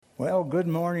Well, good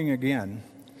morning again.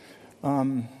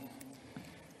 I'd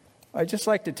just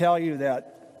like to tell you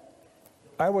that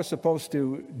I was supposed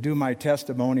to do my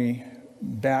testimony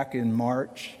back in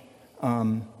March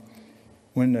when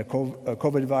the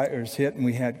COVID virus hit and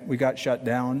we got shut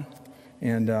down.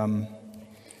 And,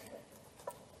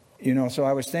 so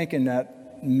I was thinking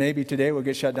that maybe today we'll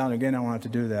get shut down again. I won't have to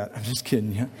do that. I'm just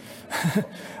kidding you.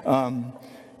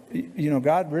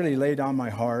 God really laid on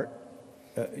my heart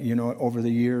over the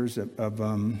years of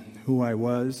who I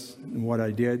was and what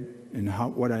I did and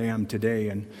what I am today.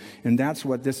 And that's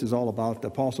what this is all about. The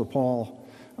Apostle Paul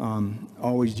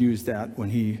always used that when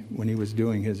he was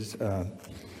doing his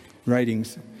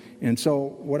writings. And so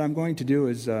what I'm going to do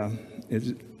is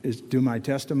do my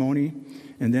testimony.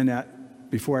 And then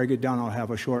before I get down, I'll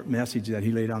have a short message that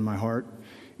he laid on my heart.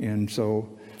 And so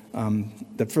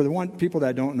for the people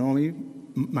that don't know me,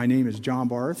 my name is John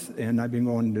Barth, and I've been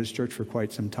going to this church for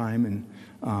quite some time. And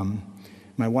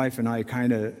my wife and I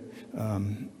kind of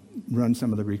run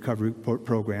some of the recovery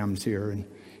programs here.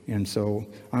 And so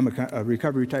I'm a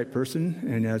recovery type person.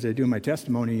 And as I do my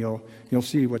testimony, you'll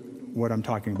see what I'm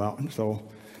talking about. So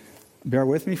bear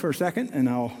with me for a second, and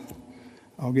I'll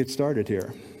get started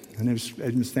here. And I'm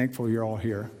just thankful you're all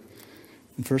here.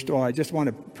 And first of all, I just want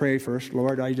to pray first.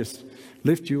 Lord, I just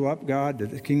lift you up, God,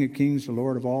 the King of Kings, the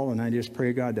Lord of all. And I just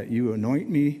pray, God, that you anoint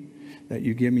me, that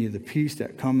you give me the peace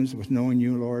that comes with knowing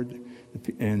you, Lord.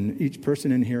 And each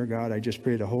person in here, God, I just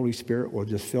pray the Holy Spirit will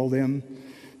just fill them,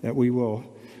 that we will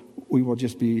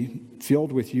just be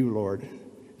filled with you, Lord.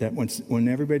 That when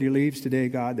everybody leaves today,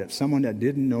 God, that someone that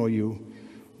didn't know you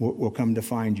will come to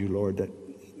find you, Lord. That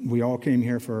we all came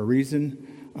here for a reason,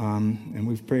 and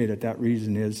we've prayed that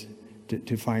reason is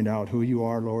to find out who you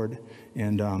are, Lord,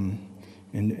 and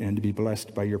to be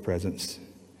blessed by your presence.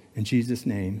 In Jesus'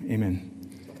 name, amen.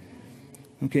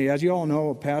 Okay, as you all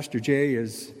know, Pastor Jay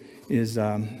is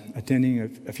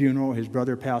attending a funeral. His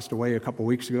brother passed away a couple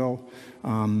weeks ago.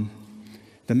 The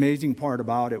amazing part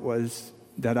about it was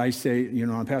that I say,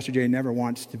 Pastor Jay never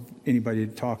wants anybody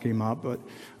to talk him up, but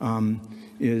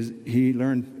is he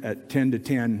learned at 10 to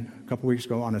 10 a couple weeks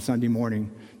ago on a Sunday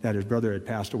morning that his brother had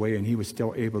passed away, and he was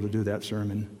still able to do that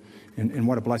sermon. And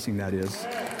what a blessing that is.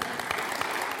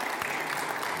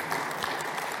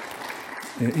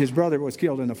 His brother was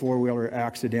killed in a four-wheeler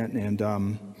accident, and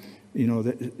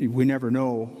we never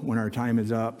know when our time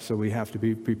is up, so we have to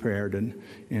be prepared.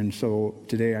 And so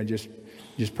today I just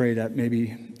pray that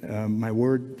maybe my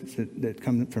word that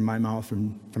comes from my mouth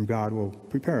from God will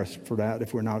prepare us for that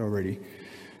if we're not already.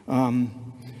 And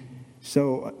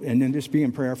then just be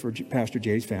in prayer for Pastor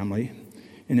Jay's family.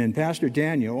 And then Pastor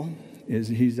Daniel,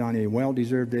 he's on a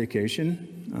well-deserved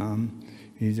vacation.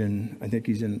 I think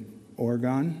he's in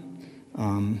Oregon.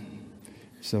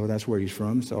 So that's where he's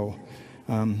from. So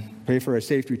pray for a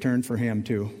safe return for him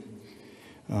too.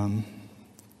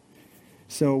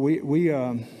 So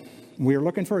we're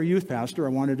looking for a youth pastor. I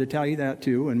wanted to tell you that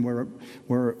too, and we're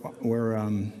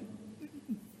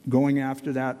going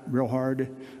after that real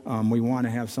hard. We want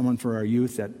to have someone for our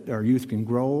youth that our youth can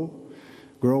grow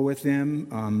with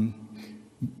them,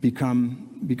 become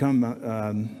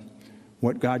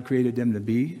what God created them to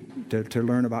be, to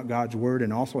learn about God's word,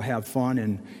 and also have fun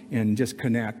and just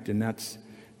connect. And that's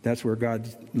where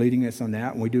God's leading us on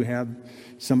that. And we do have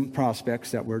some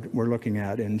prospects that we're looking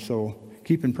at, and so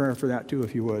keep in prayer for that too,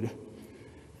 if you would.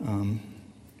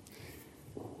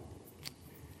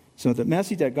 So the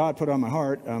message that God put on my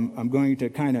heart, I'm going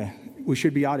to we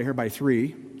should be out of here by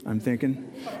 3, I'm thinking.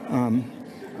 I'm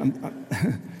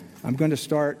going to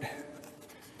start at,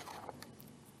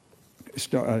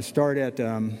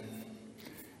 I'm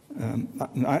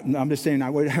just saying, I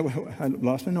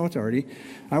lost my notes already.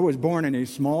 I was born in a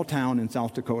small town in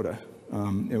South Dakota.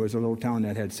 It was a little town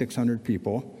that had 600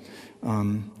 people.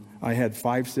 I had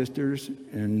 5 sisters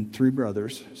and 3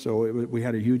 brothers, so we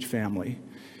had a huge family.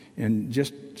 And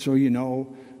just so you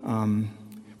know,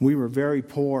 we were very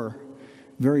poor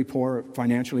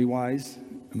financially wise.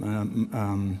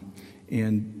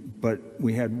 But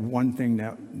we had one thing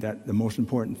that the most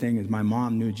important thing is my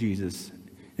mom knew Jesus,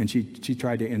 and she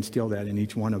tried to instill that in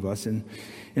each one of us. And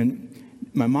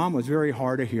my mom was very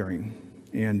hard of hearing,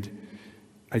 and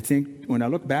I think when I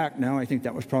look back now, I think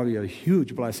that was probably a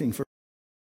huge blessing for.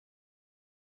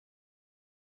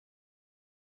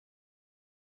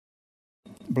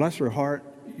 Bless her heart,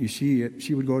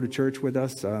 she would go to church with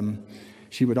us.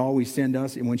 She would always send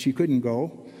us, and when she couldn't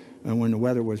go, and when the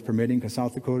weather was permitting, because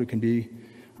South Dakota can be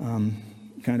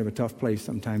kind of a tough place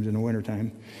sometimes in the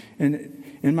wintertime.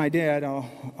 And my dad, I'll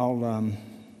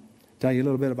tell you a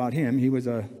little bit about him. He was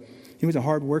a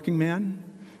hard-working man,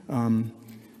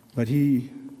 but he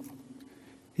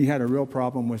he had a real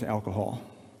problem with alcohol.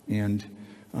 And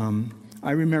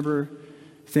I remember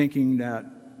thinking that,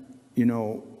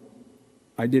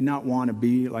 I did not want to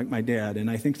be like my dad. And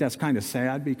I think that's kind of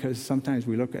sad, because sometimes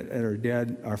we look at our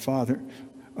dad, our father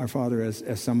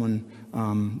as someone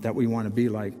that we want to be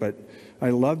like. But I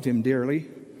loved him dearly,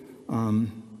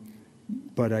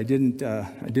 but I did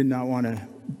not want to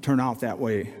turn out that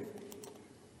way.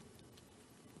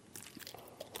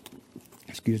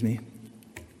 Excuse me.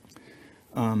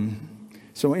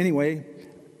 So anyway,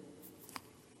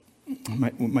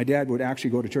 my dad would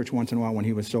actually go to church once in a while when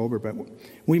he was sober, but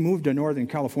we moved to Northern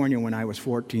California when I was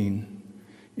 14.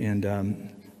 And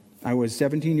I was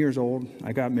 17 years old.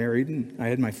 I got married, and I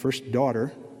had my first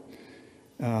daughter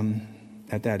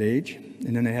at that age.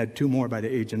 And then I had 2 more by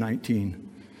the age of 19.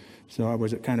 So I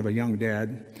was kind of a young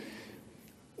dad.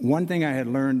 One thing I had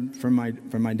learned from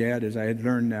my dad is I had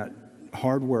learned that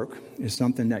hard work is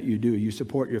something that you do. You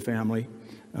support your family,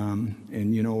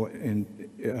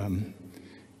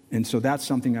 and so that's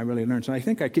something I really learned. So I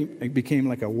think I became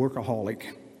like a workaholic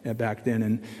back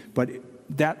then, but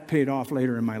that paid off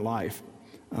later in my life.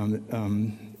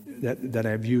 That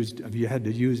I've had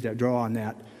to use that, draw on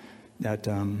that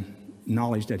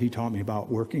knowledge that he taught me about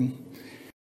working.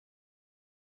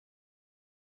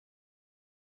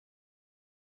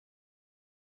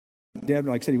 Dad,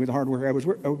 like I said, he was a hard worker. I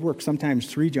would work sometimes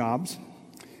 3 jobs,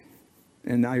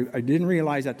 and I didn't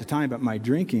realize at the time, but my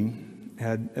drinking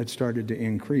had started to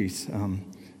increase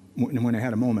when I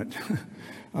had a moment.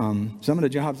 Some of the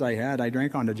jobs I had, I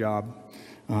drank on the job.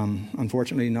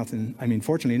 Fortunately, nothing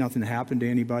happened to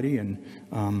anybody, and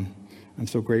I'm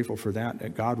so grateful for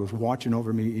that God was watching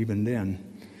over me even then.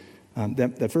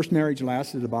 That first marriage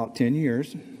lasted about 10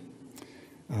 years,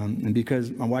 and because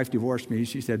my wife divorced me,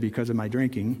 she said because of my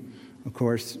drinking. Of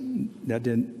course, that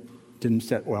didn't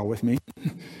set well with me.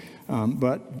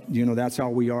 But that's how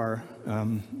we are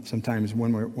sometimes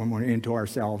when we're into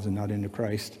ourselves and not into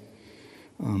Christ.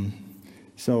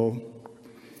 So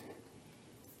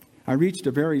I reached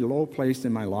a very low place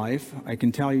in my life. I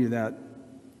can tell you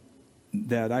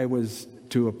that I was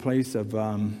to a place of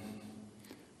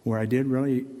where I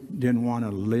didn't want to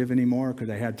live anymore,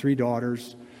 because I had 3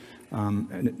 daughters.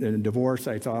 And a divorce,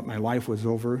 I thought my life was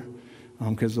over,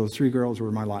 because those 3 girls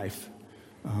were my life.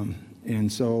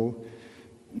 And so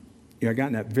I got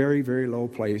in that very, very low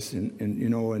place.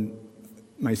 And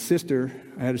my sister,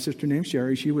 I had a sister named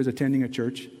Sherry. She was attending a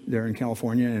church there in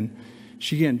California, and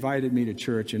she invited me to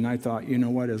church. And I thought,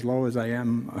 as low as I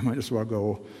am, I might as well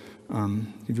go.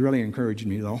 It really encouraged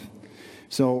me, though.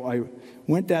 So I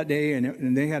went that day,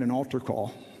 and they had an altar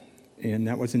call, and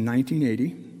that was in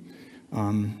 1980.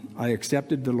 I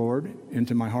accepted the Lord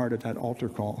into my heart at that altar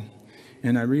call,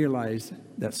 and I realized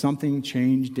that something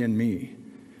changed in me,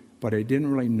 but I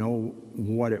didn't really know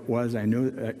what it was. I know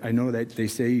that they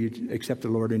say you accept the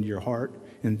Lord into your heart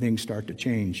and things start to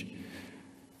change.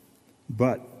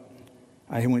 But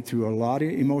I went through a lot of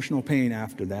emotional pain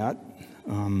after that.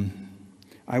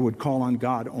 I would call on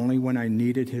God only when I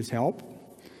needed His help.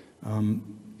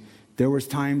 There was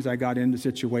times I got into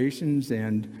situations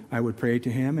and I would pray to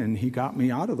Him, and He got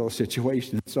me out of those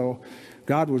situations. So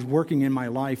God was working in my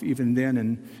life even then,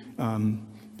 and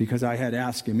because I had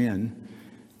asked Him in.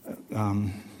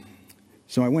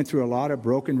 So I went through a lot of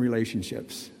broken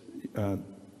relationships.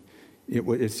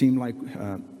 It seemed like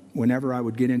whenever I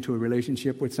would get into a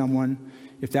relationship with someone,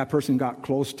 if that person got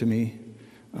close to me,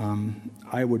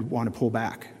 I would want to pull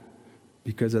back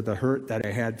because of the hurt that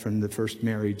I had from the first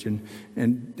marriage. And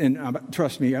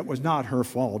trust me, it was not her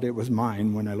fault. It was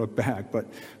mine when I look back. But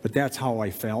that's how I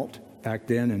felt back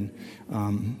then.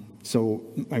 And so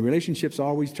my relationships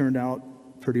always turned out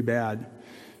pretty bad.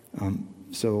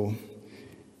 So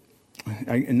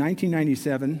in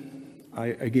 1997,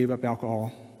 I gave up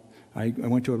alcohol. I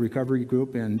went to a recovery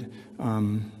group and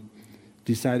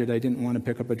decided I didn't want to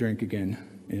pick up a drink again,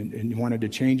 and wanted to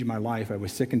change my life. I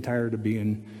was sick and tired of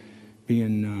being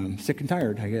sick and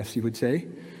tired, I guess you would say.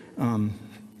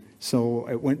 So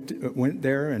I went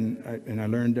there, and I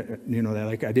learned that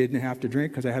like I didn't have to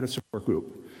drink because I had a support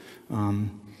group.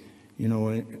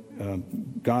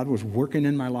 God was working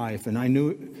in my life, and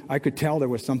I could tell there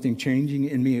was something changing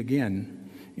in me again.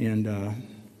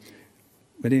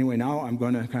 But anyway, now I'm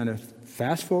going to kind of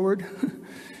fast forward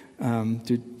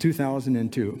to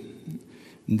 2002.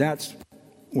 And that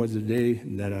was the day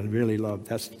that I really loved.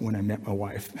 That's when I met my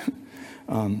wife,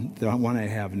 the one I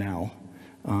have now.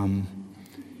 I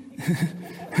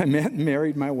met and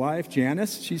married my wife,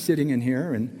 Janice. She's sitting in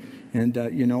here, and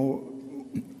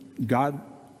God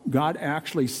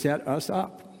actually set us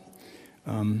up.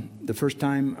 The first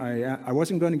time I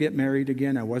wasn't going to get married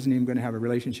again. I wasn't even going to have a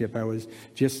relationship. I was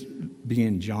just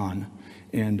being John,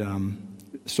 and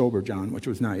sober John, which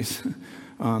was nice.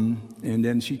 And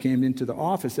then she came into the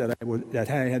office that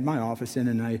I had my office in,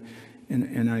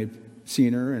 and I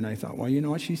seen her, and I thought, well, you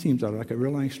know what? She seems like a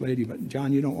real nice lady, but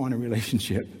John, you don't want a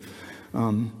relationship.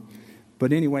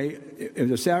 But anyway, it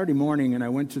was a Saturday morning, and I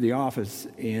went to the office,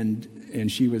 and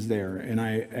she was there, and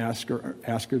I asked her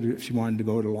if she wanted to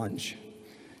go to lunch.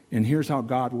 And here's how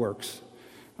God works.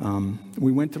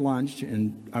 We went to lunch,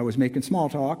 and I was making small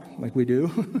talk, like we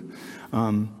do.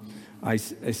 I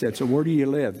said, so where do you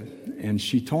live? And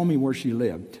she told me where she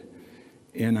lived.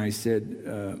 And I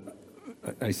said,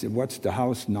 what's the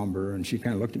house number? And she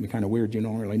kind of looked at me kind of weird. You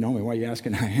don't really know me. Why are you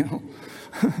asking?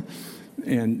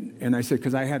 And I said,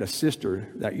 because I had a sister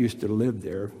that used to live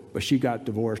there, but she got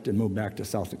divorced and moved back to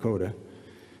South Dakota.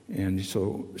 And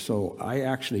so I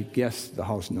actually guessed the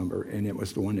house number, and it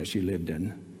was the one that she lived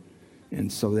in.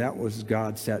 And so that was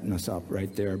God setting us up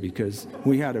right there, because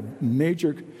we had a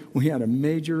major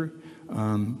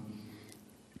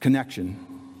connection,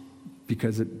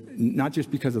 because not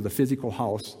just because of the physical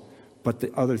house, but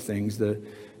the other things.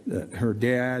 Her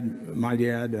dad, my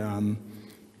dad,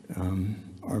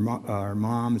 our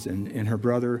moms, and her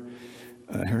brother.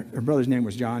 Her brother's name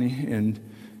was Johnny, and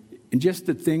just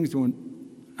the things when.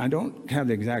 I don't have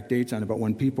the exact dates on it, but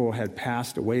when people had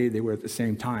passed away, they were at the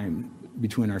same time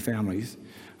between our families.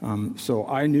 So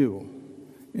I knew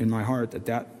in my heart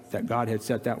that God had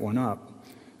set that one up.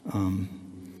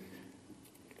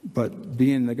 But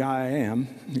being the guy I am,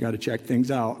 you got to check things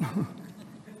out.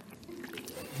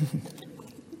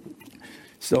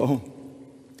 So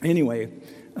anyway,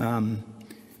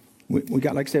 we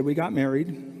got married,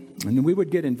 and we would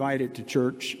get invited to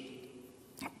church.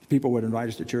 People would invite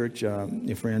us to church,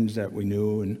 friends that we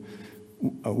knew, and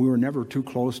we were never too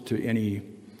close to any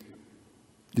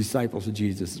disciples of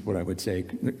Jesus, is what I would say.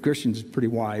 Christians is pretty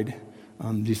wide.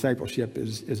 Discipleship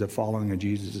is a following of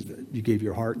Jesus. You gave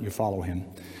your heart and you follow him.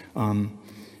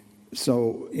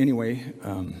 So anyway,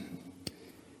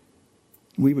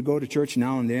 we would go to church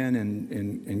now and then,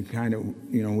 and kind of,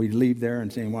 we'd leave there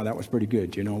and saying, wow, that was pretty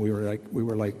good. We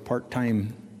were like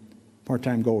part-time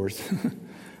goers.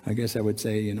 I guess I would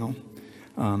say,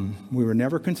 we were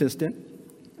never consistent.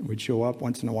 We'd show up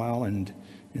once in a while, and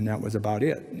that was about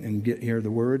it. And hear the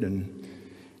word and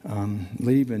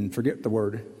leave and forget the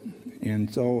word.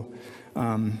 And so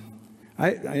I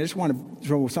just want to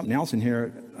throw something else in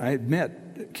here. I had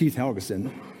met Keith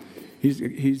Helgeson.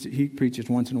 He preaches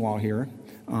once in a while here,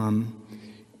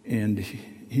 and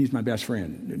he's my best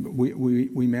friend.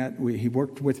 We met. He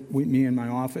worked with me in my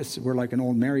office. We're like an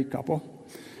old married couple.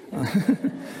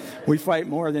 We fight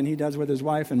more than he does with his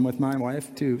wife and with my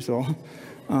wife too. So,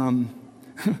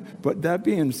 but that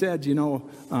being said,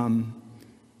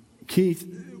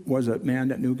 Keith was a man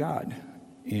that knew God,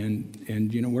 and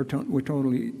we're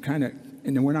totally kind of,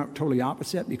 and we're not totally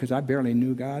opposite, because I barely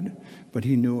knew God, but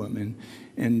he knew him.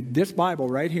 And this Bible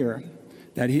right here,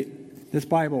 this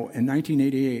Bible in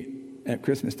 1988 at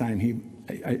Christmas time,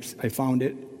 I found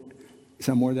it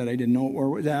somewhere that I didn't know where it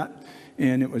was at.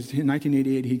 And it was in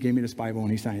 1988, he gave me this Bible and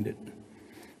he signed it.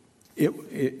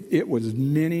 It was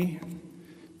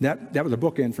that was a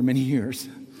bookend for many years.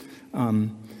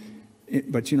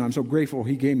 But I'm so grateful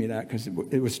he gave me that, because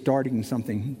it was starting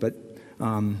something. But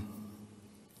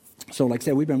so like I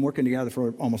said, we've been working together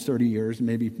for almost 30 years,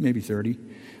 maybe 30.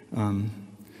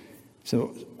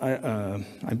 So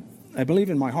I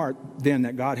believe in my heart then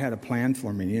that God had a plan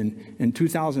for me. In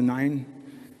 2009,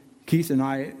 Keith and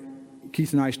I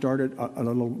started a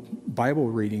little Bible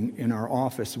reading in our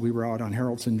office. We were out on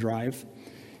Haraldson Drive,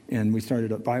 and we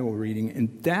started a Bible reading.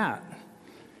 And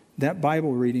that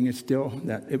Bible reading is still,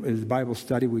 it was a Bible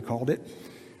study, we called it.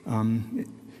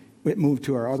 It moved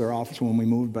to our other office when we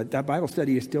moved, but that Bible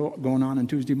study is still going on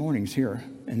Tuesday mornings here,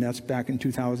 and that's back in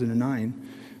 2009.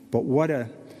 But what a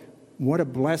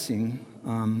blessing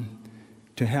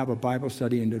to have a Bible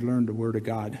study and to learn the Word of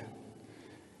God.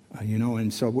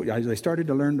 And so as I started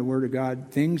to learn the Word of God,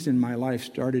 things in my life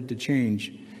started to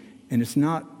change. And it's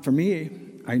not, for me,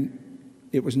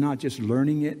 it was not just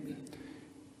learning it,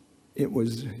 it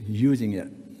was using it.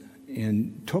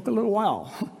 And took a little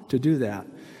while to do that.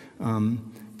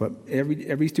 But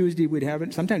every Tuesday we'd have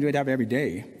it. Sometimes we'd have it every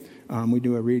day. We'd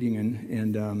do a reading,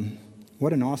 and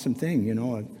what an awesome thing,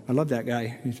 I love that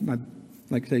guy. He's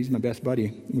like I say, he's my best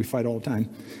buddy. We fight all the time.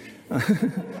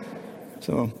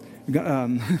 So...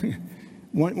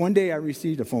 one day I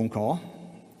received a phone call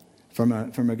from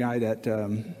a guy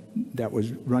that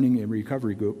was running a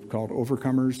recovery group called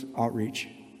Overcomers Outreach,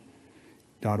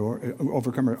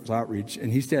 Overcomers Outreach,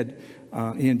 and he said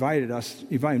he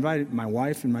invited my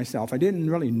wife and myself. I didn't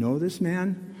really know this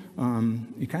man.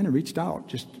 He kind of reached out.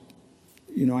 Just,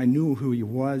 I knew who he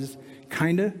was,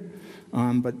 kind of,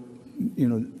 but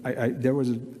there was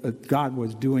God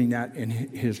was doing that in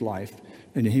his life,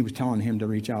 and he was telling him to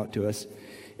reach out to us,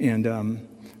 and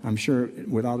I'm sure,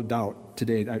 without a doubt,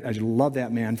 today I just love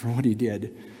that man for what he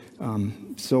did.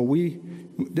 So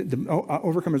the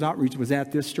Overcomers Outreach was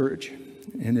at this church,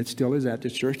 and it still is at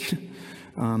this church.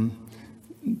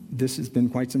 This has been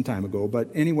quite some time ago. But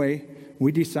anyway,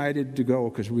 we decided to go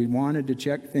because we wanted to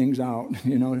check things out.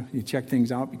 You check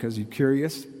things out because you're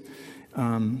curious.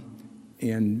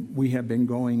 And we have been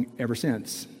going ever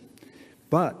since.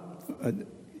 But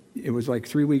it was like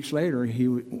 3 weeks later,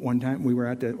 one time we were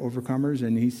at the Overcomers,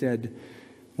 and he said,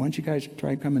 "Why don't you guys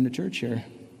try coming to church here?"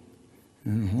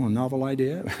 Well, novel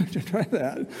idea to try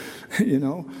that,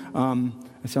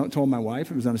 I told my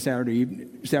wife, it was on a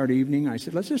Saturday evening. I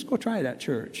said, let's just go try that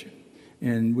church.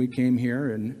 And we came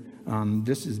here, and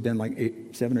this has been like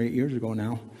 7 or 8 years ago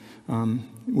now.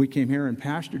 We came here, and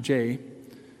Pastor Jay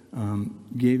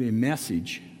gave a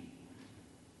message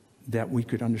that we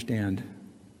could understand.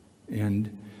 And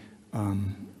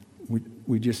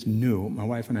we just knew, my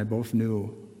wife and I both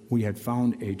knew, we had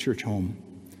found a church home.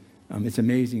 It's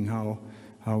amazing how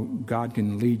God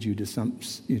can lead you to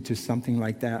something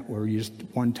like that, where you just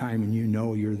one time and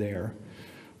you're there.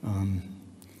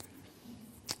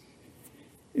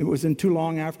 It wasn't too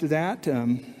long after that.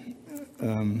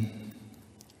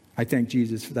 I thank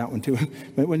Jesus for that one too.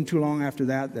 But it wasn't too long after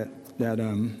that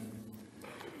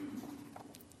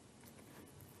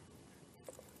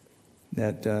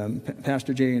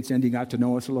Pastor Jay and Cindy got to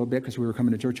know us a little bit because we were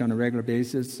coming to church on a regular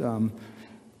basis. I'm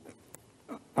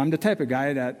the type of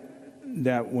guy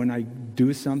that when I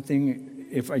do something,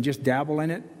 if I just dabble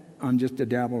in it, I'm just a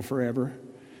dabble forever.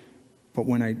 But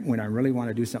when I really want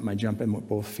to do something, I jump in with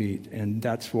both feet, and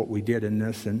that's what we did in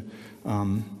this. And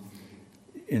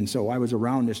so I was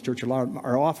around this church a lot.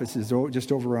 Our office is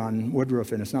just over on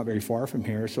Woodruff, and it's not very far from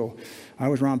here. So I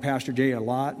was around Pastor Jay a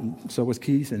lot, and so was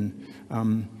Keith, and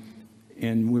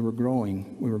we were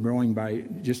growing. We were growing by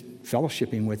just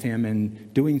fellowshipping with him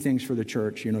and doing things for the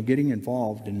church, getting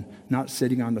involved and not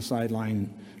sitting on the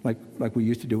sideline like we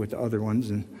used to do with the other ones.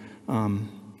 And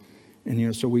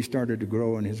so we started to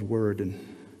grow in his word, and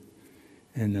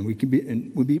then we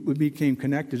became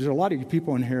connected. There's a lot of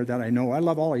people in here that I know. I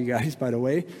love all of you guys, by the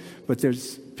way, but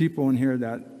there's people in here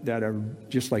that are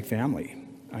just like family.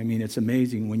 I mean, it's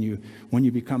amazing when you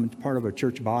become part of a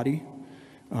church body,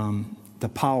 the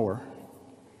power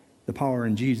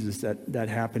in Jesus that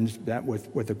happens that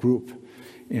with a group,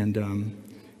 and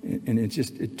it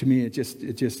just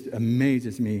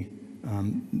amazes me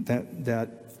that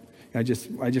I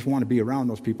just want to be around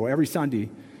those people every Sunday.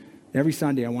 Every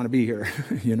Sunday I want to be here.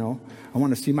 I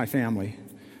want to see my family.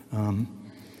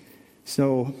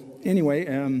 So anyway,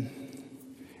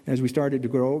 as we started to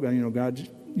grow, God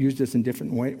used us in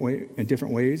different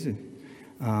ways.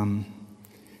 I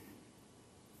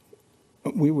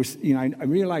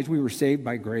realized we were saved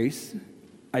by grace.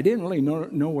 I didn't really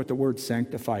know what the word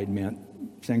sanctified meant,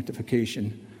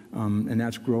 sanctification, and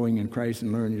that's growing in Christ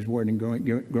and learning His word and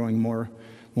growing more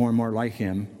and more like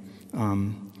Him.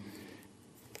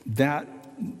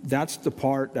 That's the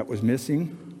part that was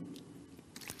missing,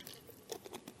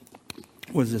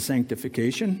 was the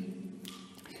sanctification.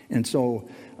 And so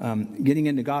getting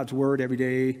into God's word every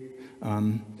day,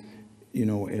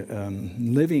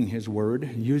 living His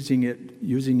word, using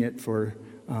it for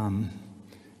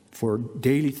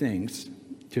daily things,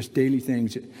 just daily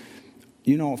things.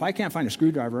 If I can't find a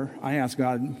screwdriver, I ask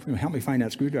God, help me find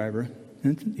that screwdriver.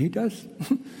 And He does.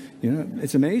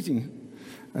 It's amazing.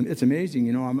 It's amazing,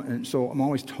 and so I'm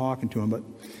always talking to Him.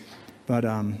 But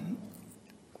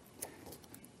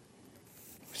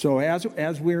so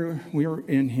as we're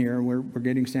in here, we're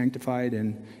getting sanctified,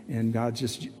 and God's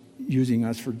just using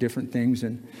us for different things.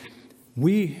 And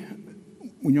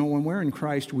when we're in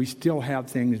Christ, we still have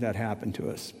things that happen to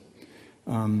us.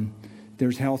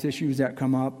 There's health issues that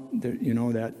come up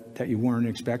that you weren't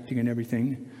expecting and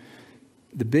everything.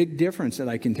 The big difference that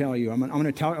I can tell you, I'm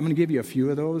going to give you a few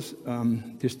of those,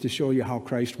 just to show you how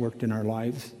Christ worked in our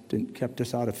lives and kept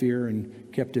us out of fear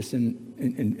and kept us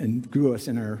and grew us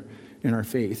in our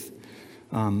faith.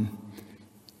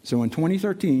 So in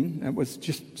 2013, that was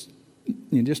just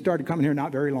started coming here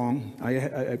not very long.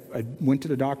 I went to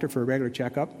the doctor for a regular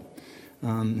checkup,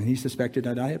 and he suspected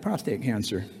that I had prostate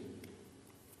cancer.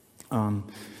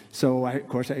 So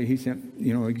he sent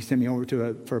me over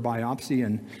for a biopsy,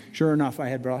 and sure enough, I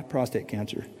had prostate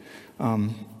cancer.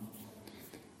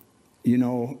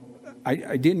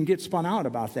 I didn't get spun out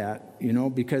about that,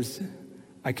 because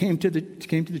I came to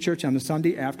the church on the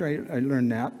Sunday after I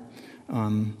learned that,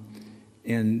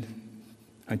 and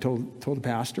I told the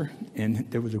pastor, and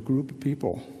there was a group of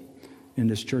people in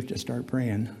this church that started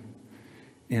praying,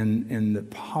 and the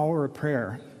power of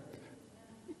prayer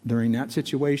during that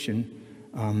situation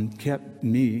kept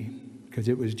me, because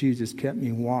it was Jesus, kept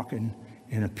me walking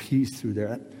in a peace through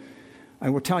that. I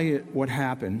will tell you what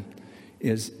happened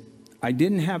is I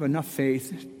didn't have enough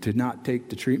faith to not take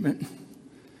the treatment,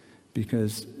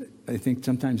 because I think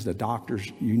sometimes the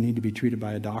doctors, you need to be treated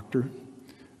by a doctor,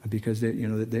 because they're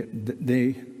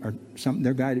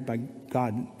guided by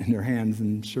God in their hands,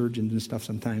 and surgeons and stuff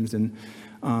sometimes. And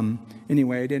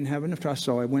anyway, I didn't have enough trust,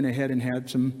 so I went ahead and had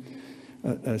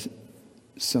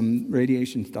some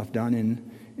radiation stuff done,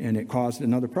 and it caused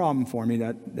another problem for me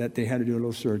that they had to do a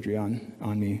little surgery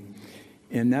on me.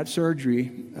 And that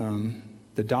surgery,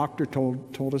 the doctor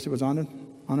told us it was on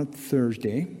a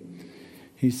Thursday.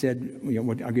 He said,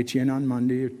 I'll get you in on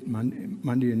Monday,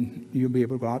 and you'll be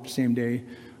able to go out the same day.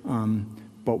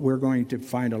 But we're going to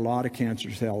find a lot of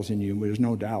cancer cells in you. There's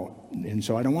no doubt. And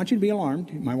so I don't want you to be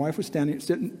alarmed. My wife was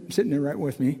sitting there right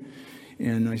with me.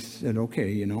 And I said,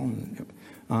 okay,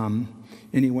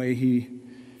 Anyway, he,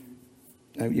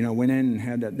 went in and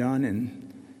had that done.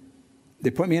 And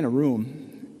they put me in a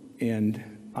room. And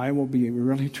I will be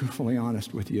really truthfully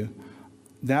honest with you.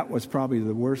 That was probably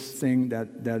the worst thing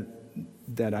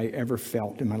that I ever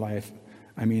felt in my life.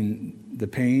 I mean, the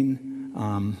pain,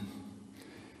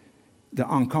 the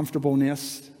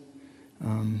uncomfortableness,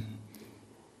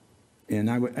 and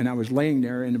I was laying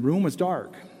there, and the room was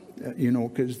dark,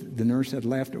 because the nurse had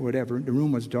left or whatever. The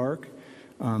room was dark,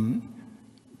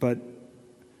 but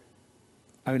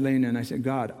I was laying there, and I said,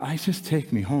 God, just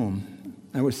take me home.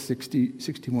 I was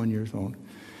 61 years old.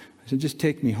 I said, just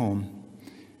take me home.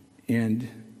 And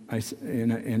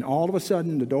all of a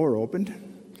sudden, the door opened,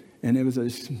 and it was a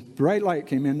bright light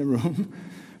came in the room.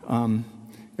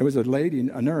 It was a lady,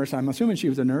 a nurse. I'm assuming she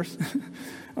was a nurse.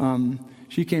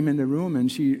 She came in the room,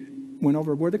 and she went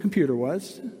over where the computer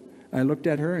was. I looked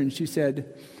at her, and she said,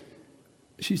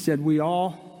 we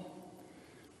all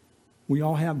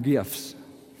have gifts.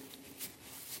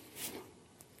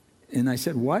 And I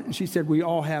said, what? And she said, we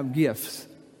all have gifts.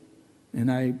 And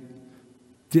I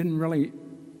didn't really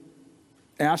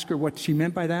ask her what she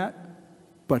meant by that,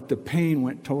 but the pain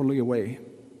went totally away.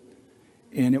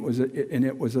 And it was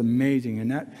amazing.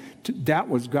 And that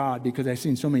was God, because I've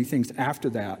seen so many things after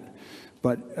that.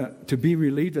 But to be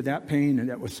relieved of that pain, and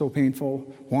that was so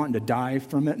painful, wanting to die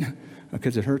from it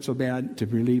because it hurt so bad, to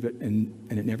relieve it,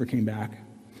 and it never came back.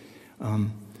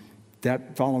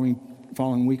 That following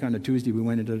week on a Tuesday, we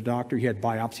went into the doctor. He had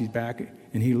biopsies back,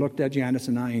 and he looked at Janice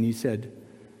and I, and he said,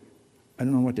 I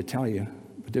don't know what to tell you,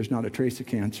 but there's not a trace of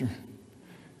cancer.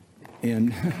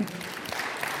 And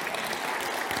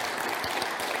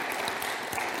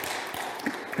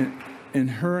and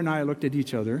her and I looked at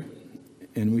each other,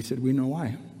 and we said, we know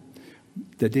why.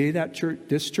 The day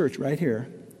this church right here,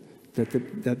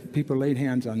 that people laid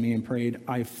hands on me and prayed,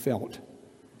 I felt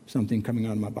something coming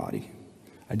out of my body.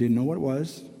 I didn't know what it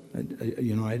was.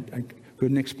 I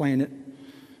couldn't explain it,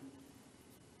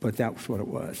 but that was what it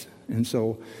was. And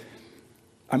so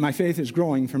my faith is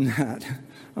growing from that.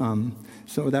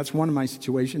 So that's one of my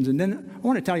situations. And then I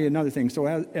want to tell you another thing. So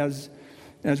as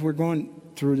we're going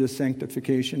through this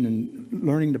sanctification and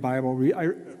learning the Bible, I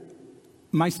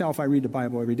read the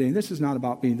Bible every day. And this is not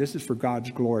about me. This is for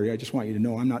God's glory. I just want you to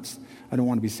know I don't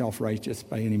want to be self-righteous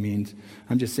by any means.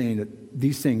 I'm just saying that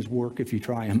these things work if you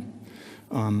try them.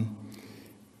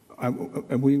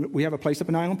 We have a place up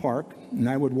in Island Park, and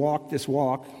I would walk this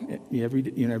walk every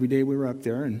day we were up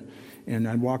there, and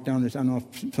I'd walk down this. I don't know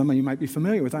if some of you might be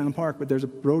familiar with Island Park, but there's a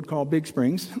road called Big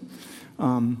Springs,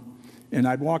 and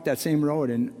I'd walk that same road,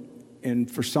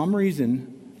 and for some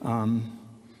reason,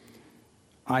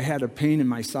 I had a pain in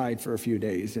my side for a few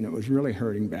days, and it was really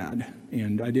hurting bad,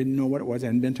 and I didn't know what it was. I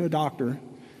hadn't been to a doctor,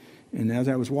 and as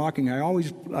I was walking, I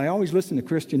always listen to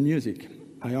Christian music.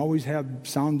 I always have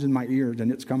sounds in my ears,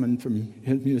 and it's coming from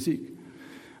his music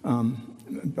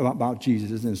about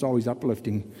Jesus, and it's always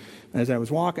uplifting. As I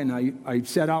was walking, I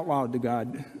said out loud to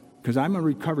God, because I'm a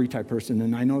recovery type person,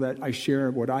 and I know that I share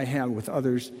what I have with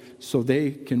others so they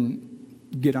can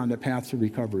get on the path to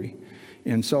recovery.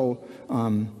 And so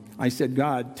I said,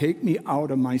 God, take me out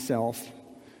of myself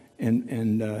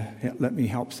and let me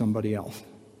help somebody else.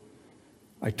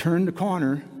 I turned the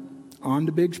corner on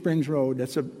the Big Springs Road.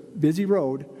 That's a busy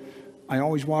road. I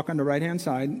always walk on the right-hand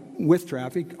side with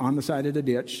traffic on the side of the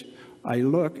ditch. I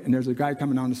look, and there's a guy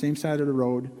coming on the same side of the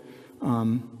road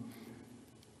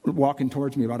walking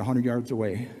towards me about 100 yards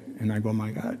away. And I go, my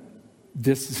God,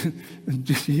 this,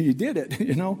 he did it,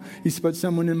 you know. He's put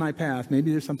someone in my path.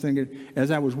 Maybe there's something. As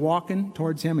I was walking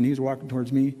towards him and he was walking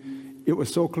towards me, it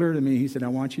was so clear to me. He said, I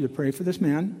want you to pray for this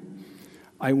man.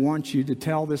 I want you to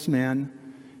tell this man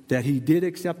that he did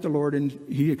accept the Lord and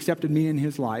he accepted me in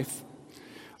his life.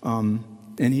 And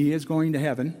he is going to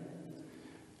heaven.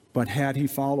 But had he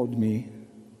followed me,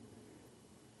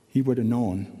 he would have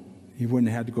known. He wouldn't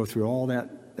have had to go through all that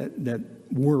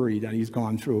worry that he's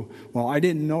gone through. Well, I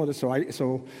didn't know this,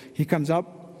 so he comes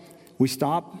up, we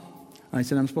stop. I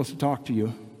said, I'm supposed to talk to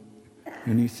you.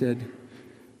 And he said,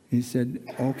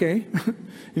 okay.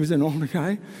 He was an older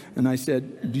guy. And I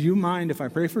said, do you mind if I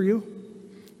pray for you?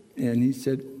 And he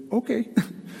said, okay.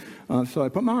 So I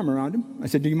put my arm around him. I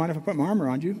said, do you mind if I put my arm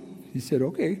around you? He said,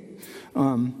 okay.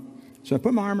 So I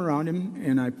put my arm around him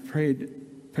and I prayed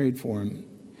for him.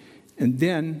 And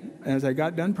then, as I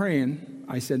got done praying,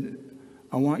 I said,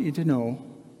 I want you to know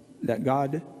that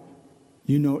God,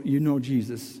 you know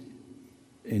Jesus,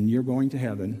 and you're going to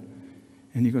heaven.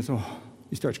 And he goes, oh,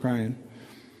 he starts crying.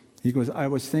 He goes, I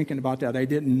was thinking about that. I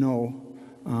didn't know.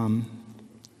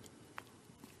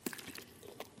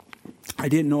 I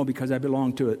didn't know because I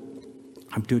belonged to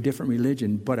a different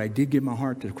religion, but I did give my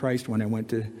heart to Christ when I went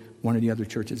to one of the other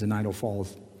churches in Idaho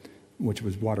Falls, which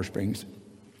was Water Springs.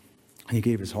 He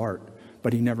gave his heart,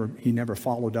 but he never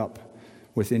followed up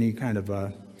with any kind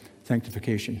of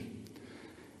sanctification.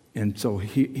 And so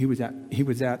he was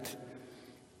at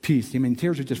peace. I mean,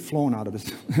 tears are just flowing out of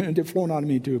us. They're flowing out of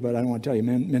me too, but I don't want to tell you,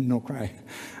 men don't cry.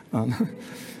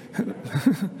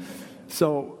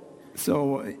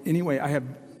 So anyway, I have,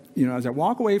 as I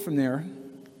walk away from there,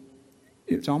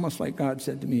 it's almost like God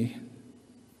said to me,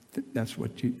 that's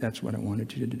what I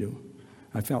wanted you to do.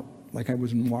 I felt like I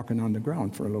wasn't walking on the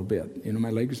ground for a little bit. My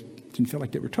legs didn't feel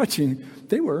like they were touching.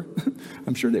 They were.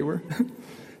 I'm sure they were.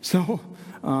 So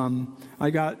I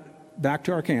got back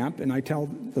to our camp, and I tell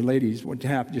the ladies what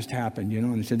just happened,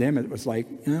 and to them it was like,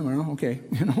 yeah, well, okay,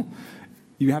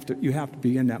 You have to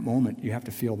be in that moment. You have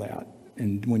to feel that.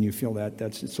 And when you feel that,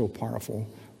 it's so powerful.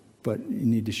 But you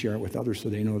need to share it with others so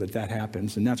they know that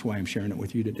happens. And that's why I'm sharing it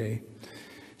with you today.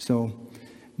 So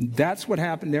that's what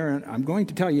happened there. And I'm going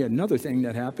to tell you another thing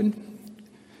that happened.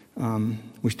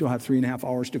 We still have 3.5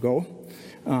 hours to go.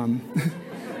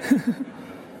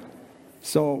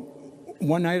 So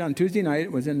one night on Tuesday night,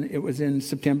 it was in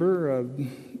September of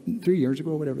 3 years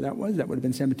ago, whatever that was. That would have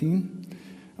been 17.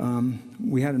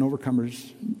 We had an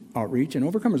Overcomers Outreach, and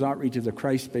Overcomers Outreach is a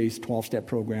Christ-based 12-step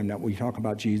program that we talk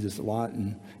about Jesus a lot,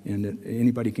 and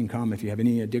anybody can come if you have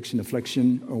any addiction,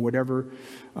 affliction, or whatever.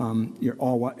 You're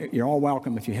all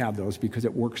welcome if you have those because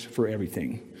it works for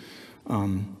everything.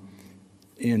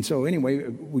 And so anyway,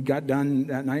 we got done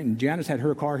that night, and Janice had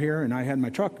her car here, and I had my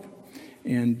truck,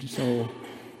 and so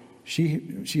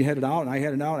she headed out, and I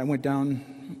headed out. I went down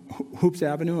Hoops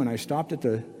Avenue, and I stopped at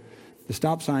the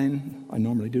stop sign. I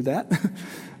normally do that.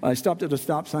 I stopped at a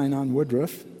stop sign on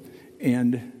Woodruff,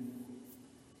 and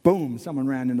boom, someone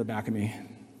ran in the back of me.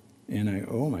 And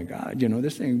oh my God,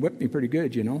 this thing whipped me pretty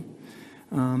good,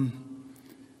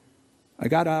 I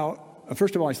got out.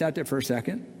 First of all, I sat there for a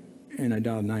second, and I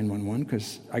dialed 911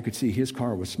 because I could see his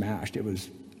car was smashed.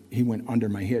 He went under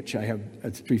my hitch. I have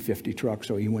a 350 truck,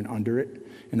 so he went under it,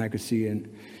 and I could see it.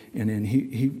 And then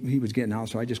he was getting out,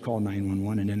 so I just called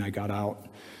 911, and then I got out.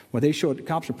 Well, the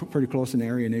cops were pretty close in the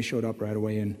area, and they showed up right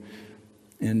away.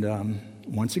 And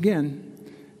once again,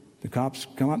 the cops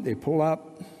come up, they pull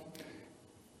up.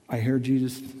 I hear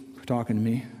Jesus talking to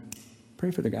me,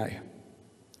 pray for the guy.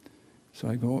 So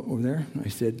I go over there, and I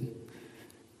said,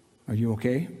 are you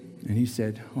okay? And he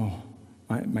said, oh,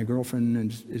 my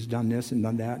girlfriend has done this and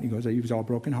done that. And he goes, he was all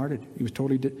brokenhearted. He was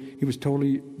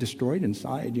totally destroyed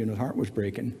inside. His heart was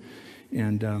breaking.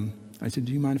 And I said,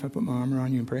 do you mind if I put my arm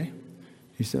around you and pray?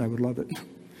 He said, I would love it.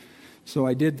 So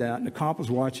I did that, and the cop was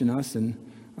watching us, and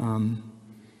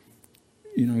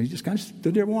he just kind of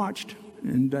stood there and watched.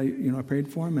 And I prayed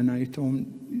for him, and I told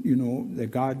him, that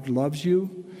God loves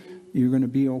you. You're going to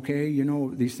be okay.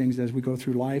 These things as we go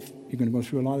through life, you're going to go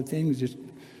through a lot of things. Just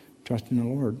trust in the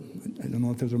Lord. I don't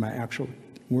know if those are my actual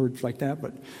words like that,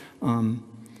 but of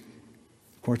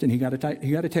course, then he got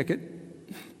a ticket.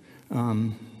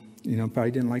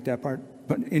 Probably didn't like that part,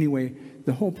 but anyway.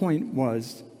 The whole point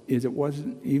is it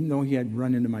wasn't, even though he had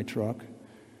run into my truck,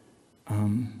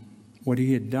 what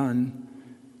he had done,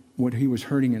 what he was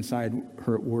hurting inside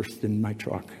hurt worse than my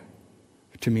truck,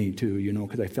 to me too,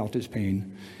 because I felt his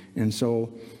pain. And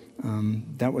so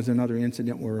that was another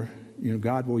incident where,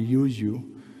 God will use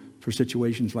you for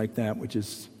situations like that, which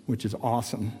is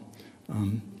awesome.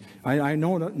 I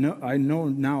know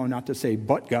now not to say,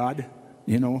 but God,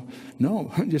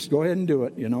 No, just go ahead and do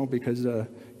it, because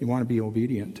you want to be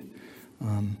obedient.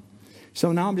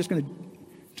 So now I'm just going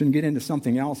to get into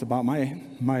something else about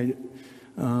my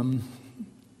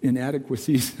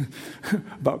inadequacies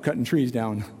about cutting trees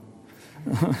down.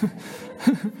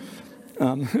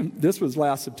 This was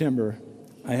last September.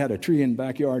 I had a tree in the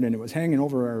backyard, and it was hanging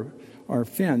over our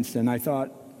fence, and I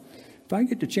thought, if I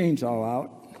get the chainsaw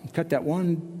out, cut that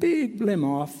one big limb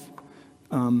off,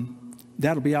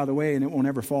 that'll be out of the way, and it won't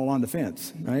ever fall on the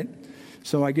fence, right?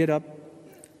 So I get up,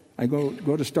 I go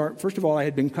to start. First of all, I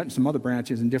had been cutting some other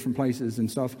branches in different places and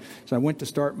stuff, so I went to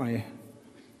start my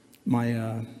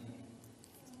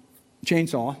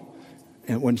chainsaw,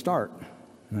 and it wouldn't start.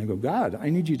 And I go, God, I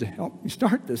need you to help me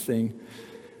start this thing.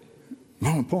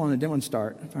 I'm pulling, it didn't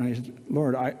start. And I said,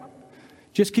 Lord,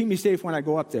 just keep me safe when I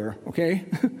go up there, okay?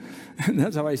 And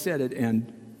that's how I said it,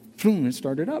 and boom, it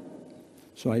started up.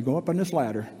 So I go up on this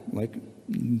ladder, like,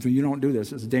 you don't do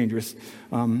this, it's dangerous.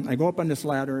 I go up on this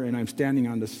ladder, and I'm standing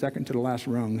on the second to the last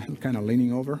rung, kind of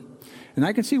leaning over. And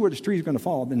I can see where this tree is going to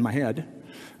fall in my head.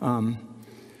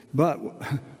 But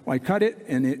I cut it,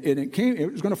 and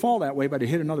it was going to fall that way, but it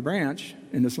hit another branch,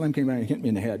 and this limb came out and hit me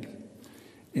in the head.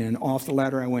 And off the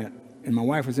ladder I went. And my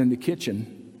wife was in the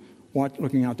kitchen,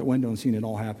 looking out the window and seeing it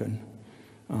all happen.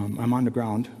 I'm on the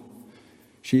ground.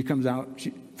 She comes out.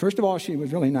 First of all, she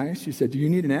was really nice. She said, do you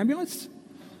need an ambulance?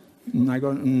 And I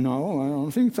go, no, I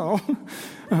don't think so.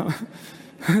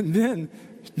 And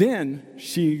then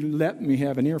she let me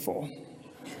have an earful.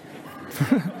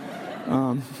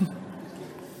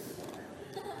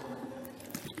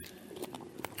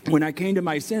 When I came to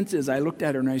my senses, I looked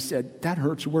at her and I said, that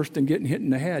hurts worse than getting hit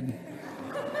in the head.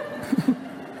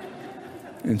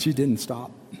 And she didn't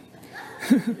stop.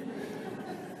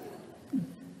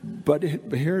 But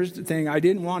here's the thing. I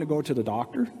didn't want to go to the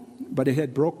doctor, but it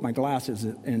had broke my glasses,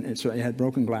 and so I had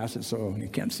broken glasses, so you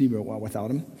can't see real well without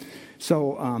them.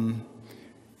 So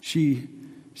she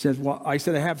says, well, I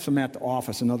said, I have some at the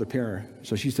office, another pair.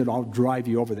 So she said, I'll drive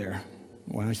you over there.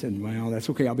 Well, I said, well, that's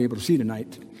okay. I'll be able to see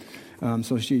tonight.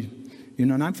 So she,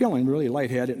 and I'm feeling really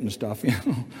lightheaded and stuff,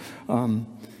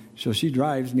 So she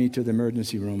drives me to the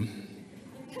emergency room.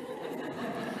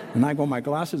 And I go, my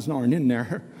glasses aren't in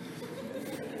there.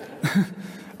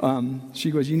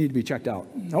 She goes, you need to be checked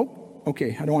out. Nope.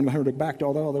 Okay. I don't want her to back to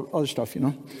all the other stuff,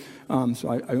 So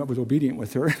I was obedient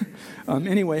with her.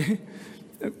 Anyway,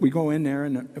 we go in there,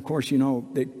 and of course,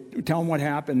 they tell them what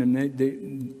happened, and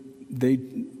they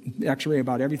x-ray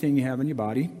about everything you have in your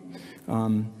body.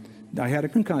 I had a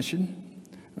concussion,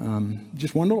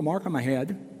 just one little mark on my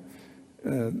head,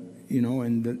 and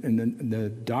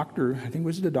the doctor, I think it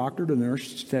was the doctor, the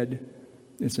nurse said,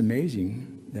 it's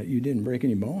amazing that you didn't break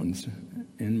any bones.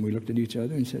 And we looked at each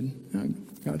other and said,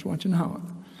 God's watching out.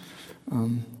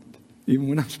 Even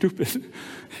when I'm stupid,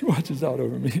 he watches out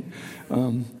over me.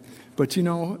 But,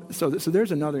 so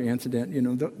there's another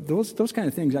incident. Those kind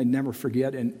of things I never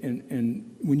forget.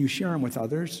 And when you share them with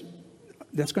others,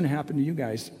 that's going to happen to you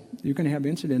guys. You're going to have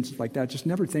incidents like that. Just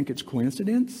never think it's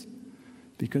coincidence,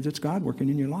 because it's God working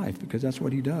in your life, because that's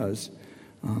what he does.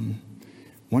 One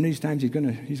of these times he's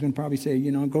going to probably say,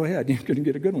 go ahead. You're going to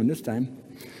get a good one this time.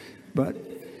 But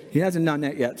he hasn't done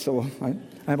that yet, so I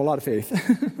have a lot of faith.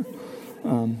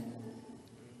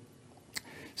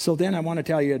 So then I want to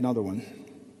tell you another one.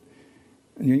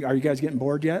 Are you guys getting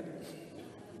bored yet?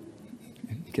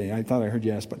 Okay, I thought I heard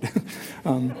yes, but...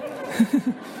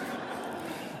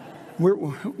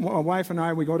 my wife and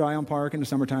I, we go to Island Park in the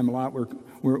summertime a lot.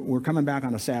 We're coming back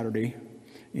on a Saturday,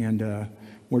 and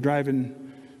we're driving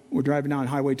down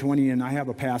Highway 20, and I have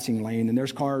a passing lane, and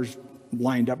there's cars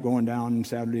lined up going down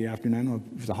Saturday afternoon. I don't know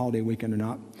if it's a holiday weekend or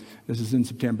not. This is in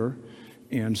September,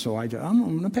 and so I'm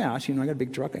going to pass. I got a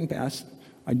big truck, I can pass.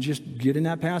 I just get in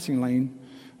that passing lane,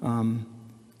 and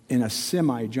a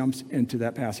semi jumps into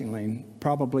that passing lane,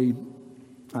 probably,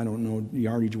 I don't know,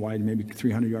 yardage wide, maybe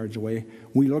 300 yards away.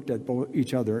 We looked at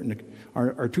each other, and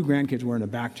our two grandkids were in the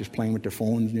back just playing with their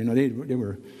phones. They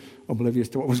were oblivious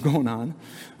to what was going on.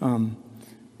 And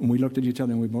we looked at each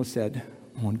other, and we both said,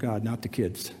 oh, God, not the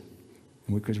kids,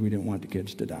 because we didn't want the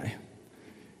kids to die.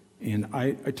 And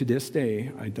to this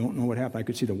day, I don't know what happened. I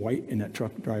could see the white in that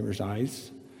truck driver's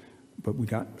eyes, but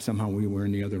somehow we were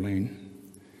in the other lane.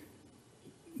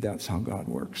 That's how God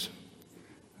works.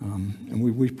 And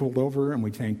we pulled over, and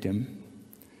we thanked him.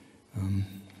 I'm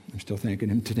still thanking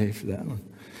him today for that one.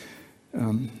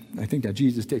 I think that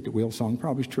Jesus Take the Wheel song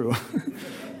probably is true.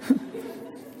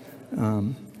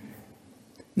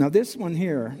 Now this one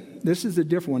here, this is a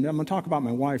different one. I'm going to talk about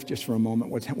my wife just for a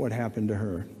moment, what happened to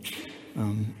her.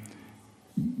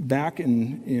 Back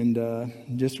in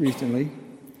just recently,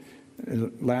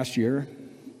 last year,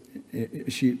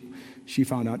 she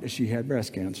found out that she had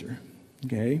breast cancer.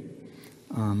 Okay?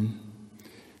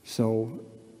 So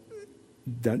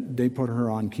that they put her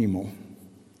on chemo.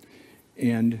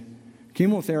 And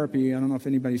chemotherapy, I don't know if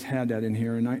anybody's had that in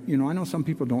here, and I know some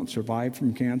people don't survive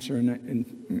from cancer,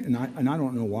 and I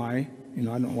don't know why. I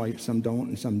don't know why some don't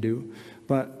and some do.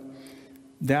 But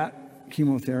that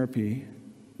chemotherapy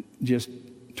just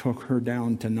took her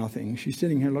down to nothing. She's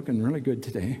sitting here looking really good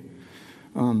today.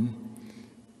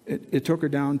 It took her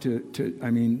down to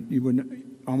I mean, you wouldn't,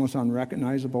 almost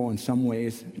unrecognizable in some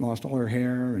ways. Lost all her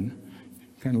hair and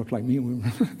kind of looked like me.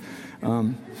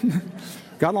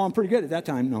 Got along pretty good at that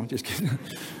time. No, just kidding.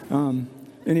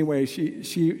 Anyway,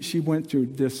 she went through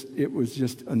this. It was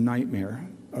just a nightmare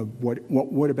of what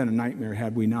would have been a nightmare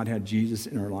had we not had Jesus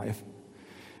in our life.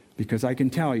 Because I can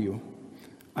tell you,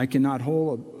 I cannot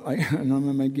hold, and I'm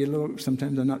going to get a little,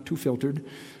 sometimes I'm not too filtered.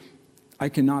 I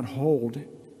cannot hold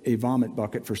a vomit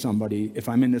bucket for somebody. If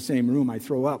I'm in the same room, I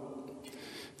throw up.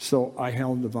 So I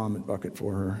held the vomit bucket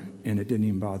for her, and it didn't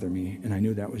even bother me. And I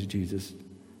knew that was Jesus.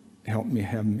 Have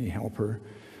me help her.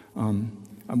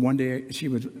 One day,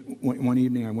 one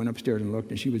evening, I went upstairs and looked,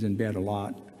 and she was in bed a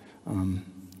lot.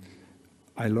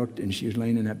 I looked, and she was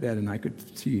laying in that bed, and I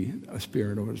could see a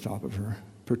spirit over the top of her,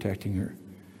 protecting her.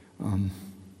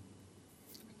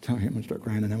 Tell me, I'm going to start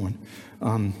crying on that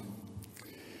one.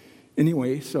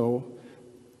 Anyway, so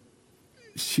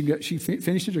she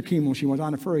finishes her chemo. She was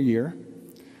on it for a year.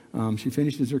 She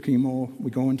finishes her chemo.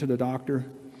 We go into the doctor.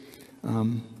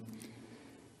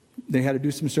 They had to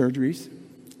do some surgeries,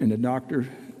 and the doctor,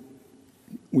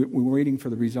 we were waiting for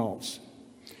the results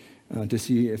to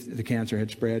see if the cancer had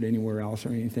spread anywhere else or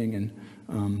anything. And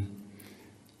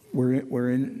we're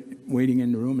waiting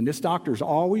in the room, and this doctor's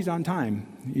always on time.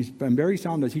 I'm very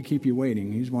seldom does he keep you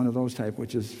waiting. He's one of those type,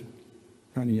 which is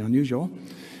kind of unusual.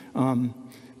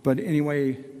 But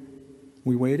anyway,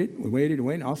 we waited,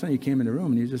 and all of a sudden he came in the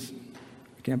room, and he just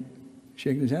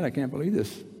shaking his head. I can't believe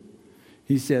this.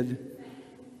 He said,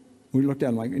 we looked at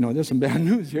him like, there's some bad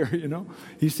news here,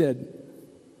 He said,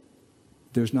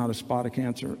 there's not a spot of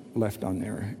cancer left on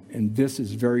there. And this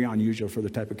is very unusual for the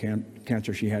type of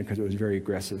cancer she had because it was very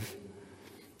aggressive.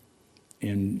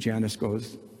 And Janice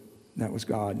goes, that was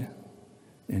God.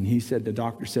 And he said, the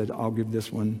doctor said, I'll give this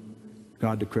one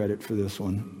God the credit for this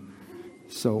one.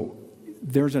 So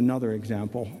there's another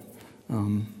example.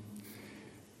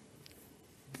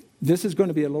 This is going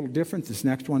to be a little different, this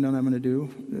next one that I'm going to do.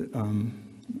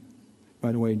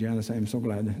 By the way, Janice, I am so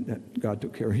glad that God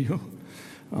took care of you.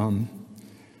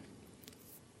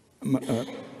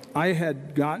 I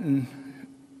had gotten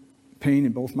pain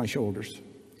in both my shoulders.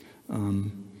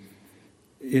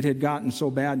 It had gotten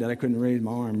so bad that I couldn't raise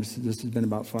my arms. This has been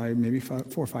about 4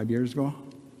 or 5 years ago.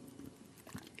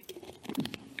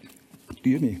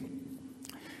 Excuse me.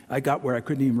 I got where I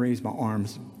couldn't even raise my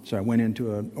arms, so I went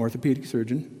into an orthopedic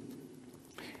surgeon.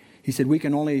 He said, we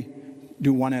can only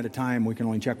do one at a time. We can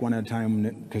only check one at a time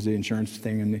because of the insurance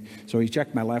thing. And so he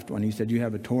checked my left one. He said, you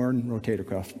have a torn rotator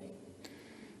cuff,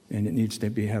 and it needs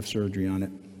to have surgery on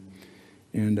it.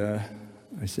 And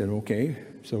I said, okay.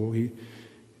 So he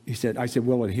said, I said,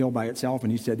 will it heal by itself?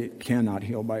 And he said, it cannot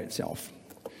heal by itself.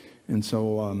 And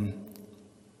so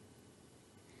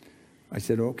I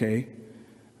said, okay.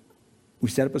 We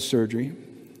set up a surgery,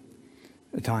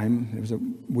 a time. It was a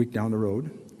week down the road.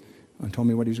 Told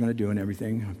me what he was going to do and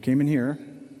everything. I came in here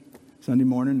Sunday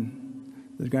morning.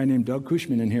 There's a guy named Doug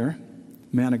Cushman in here,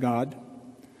 man of God.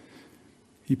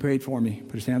 He prayed for me,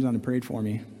 put his hands on and prayed for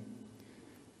me. It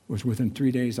was within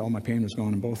 3 days, all my pain was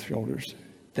gone in both shoulders.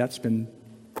 That's been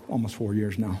almost 4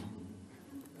 years now.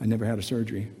 I never had a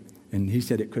surgery. And he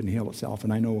said it couldn't heal itself.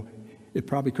 And I know it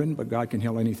probably couldn't, but God can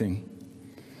heal anything.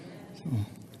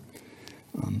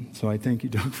 So I thank you,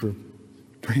 Doug, for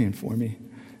praying for me.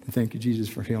 And thank you, Jesus,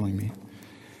 for healing me.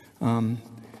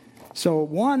 So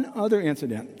one other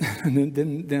incident, and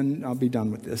then I'll be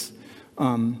done with this.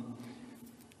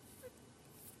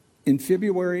 In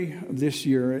February of this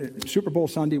year, Super Bowl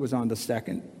Sunday was on the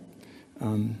 2nd.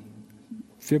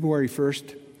 February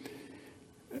 1st,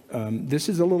 this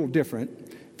is a little different.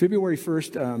 February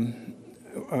 1st,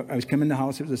 I was coming in the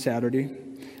house. It was a Saturday.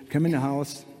 Come in the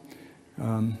house,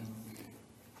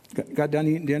 got done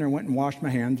eating dinner, went and washed my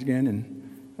hands again, and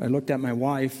I looked at my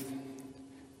wife,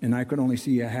 and I could only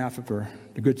see a half of her,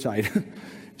 the good side.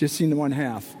 Just seen the one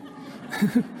half.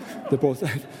 The both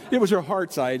sides. It was her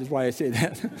heart side, is why I say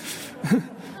that.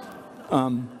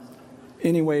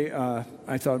 Anyway,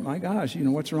 I thought, my gosh,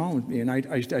 what's wrong with me? And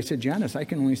I said, Janice, I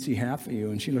can only see half of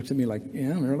you. And she looked at me like,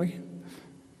 yeah, really?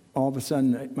 All of a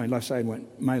sudden, my left side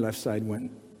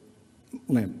went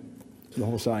limp, the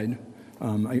whole side.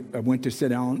 I went to sit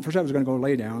down. First I was going to go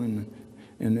lay down,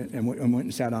 and went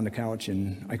and sat on the couch,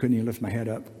 and I couldn't even lift my head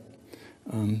up.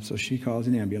 So she calls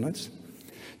an ambulance.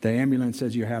 The ambulance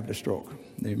says you have the stroke.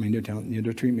 They're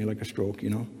treating me like a stroke,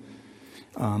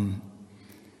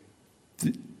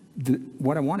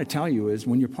 What I want to tell you is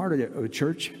when you're part of a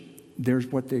church, there's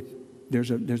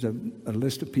a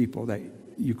list of people that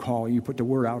you call. You put the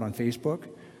word out on Facebook,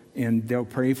 and they'll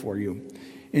pray for you.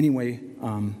 Anyway,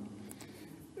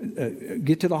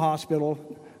 get to the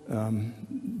hospital.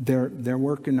 They're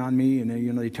working on me,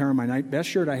 and they tear my best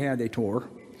shirt I had. They tore.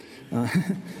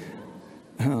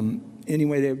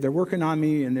 Anyway, they're working on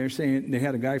me, and they're saying they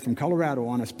had a guy from Colorado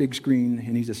on a big screen,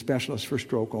 and he's a specialist for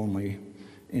stroke only.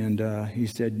 And he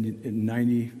said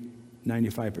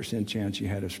 95% chance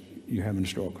you're having a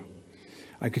stroke.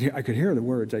 I could hear the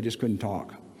words, I just couldn't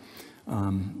talk.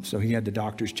 So he had the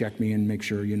doctors check me and make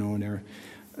sure, and they're.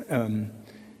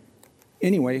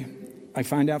 Anyway, I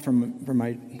find out from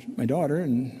my daughter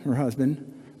and her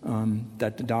husband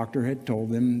that the doctor had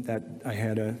told them that I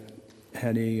had a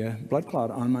blood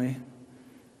clot on my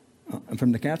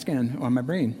from the CAT scan on my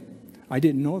brain. I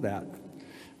didn't know that.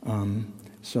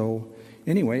 So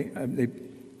anyway,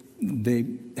 they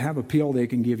have a pill they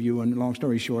can give you, and long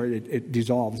story short, it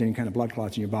dissolves any kind of blood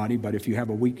clots in your body. But if you have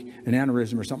an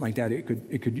aneurysm or something like that,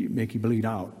 it could make you bleed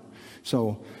out.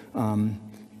 So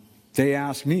they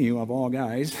asked me, of all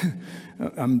guys,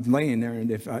 I'm laying there, and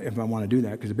if I want to do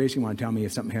that, because they basically want to tell me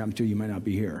if something happens to you, you might not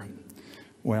be here.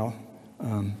 Well,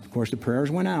 of course, the prayers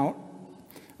went out.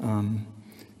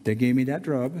 They gave me that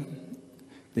drug.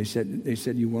 They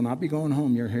said you will not be going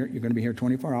home. You're going to be here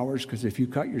 24 hours, because if you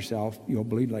cut yourself, you'll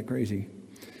bleed like crazy,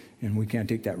 and we can't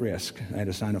take that risk. I had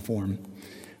to sign a form,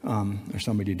 or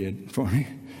somebody did for me.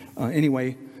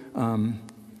 Anyway, I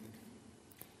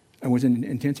was in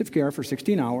intensive care for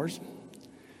 16 hours.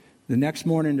 The next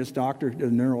morning, this doctor,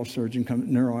 the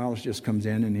neurologist comes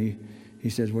in, and he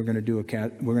says we're going to do a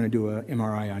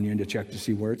MRI on you and to check to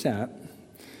see where it's at.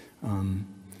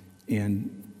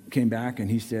 And came back, and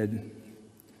he said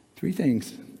 3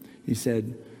 things. He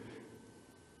said,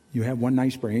 you have one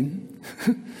nice brain.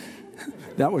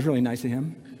 That was really nice of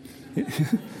him.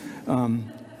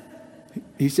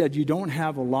 He said, you don't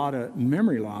have a lot of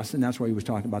memory loss, and that's why he was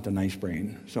talking about the nice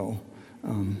brain. So,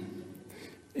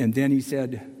 and then he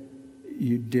said,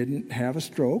 you didn't have a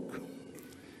stroke.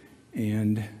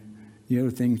 And the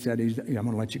other thing he said is, I'm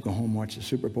going to let you go home and watch the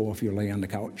Super Bowl if you lay on the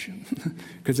couch.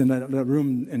 Because in the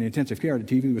room in intensive care, the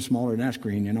TV was smaller than that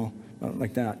screen,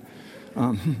 like that.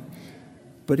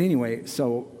 But anyway,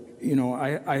 so, in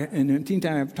the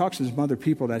meantime, I've talked to some other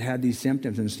people that had these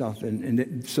symptoms and stuff.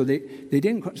 So they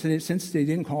didn't, since they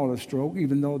didn't call it a stroke,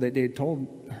 even though they had told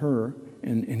her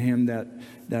and him that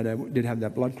I did have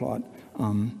that blood clot,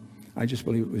 I just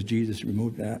believe it was Jesus who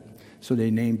removed that. So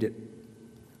they named it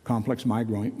complex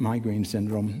migraine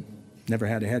syndrome. Never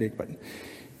had a headache, but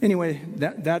anyway,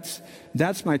 that's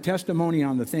my testimony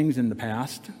on the things in the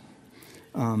past.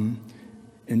 And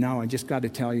now I just got to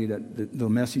tell you that the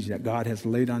message that God has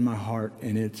laid on my heart,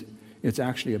 and it's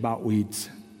actually about weeds.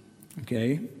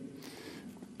 Okay?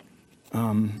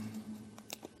 2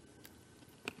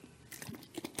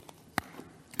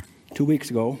 weeks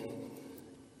ago,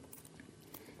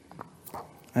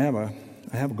 I have a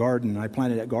garden. I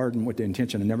planted that garden with the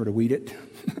intention of never to weed it.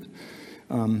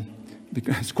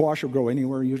 Because squash will grow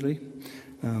anywhere usually.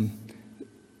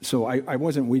 So I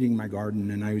wasn't weeding my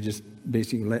garden, and I was just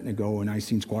basically letting it go, and I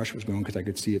seen squash was growing because I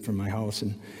could see it from my house.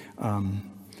 And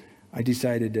I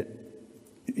decided that,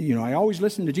 I always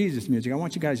listen to Jesus music. I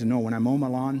want you guys to know when I mow my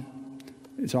lawn,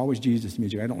 it's always Jesus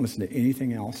music. I don't listen to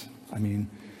anything else. I mean,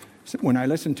 when I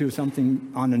listen to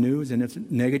something on the news and it's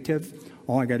negative,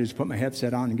 all I got to do is put my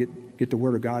headset on and get the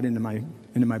Word of God into my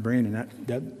brain, and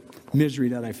that misery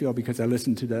that I feel because I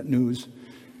listen to that news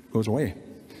goes away.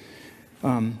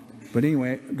 But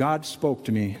anyway, God spoke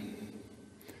to me,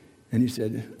 and he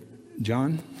said,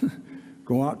 John,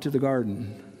 go out to the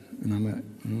garden. And I'm like,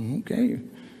 okay.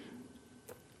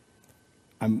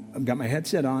 I've got my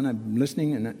headset on, I'm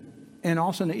listening, and all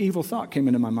of a sudden an evil thought came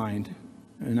into my mind.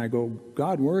 And I go,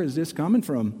 God, where is this coming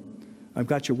from? I've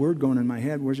got your word going in my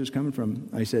head. Where's this coming from?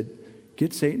 I said,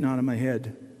 get Satan out of my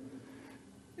head,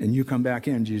 and you come back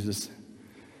in, Jesus.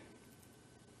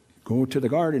 Go to the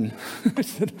garden. I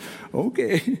said,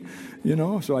 okay.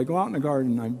 So I go out in the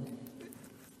garden,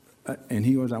 and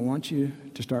he goes, I want you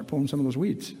to start pulling some of those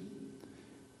weeds.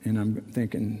 And I'm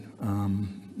thinking,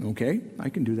 okay, I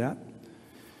can do that.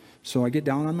 So I get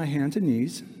down on my hands and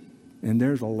knees, and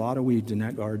there's a lot of weeds in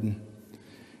that garden.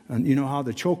 And you know how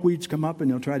the choke weeds come up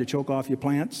and they'll try to choke off your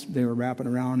plants? They were wrapping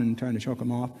around and trying to choke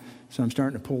them off. So I'm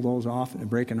starting to pull those off and they're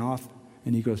breaking off.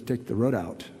 And he goes, take the root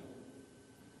out.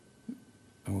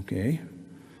 Okay.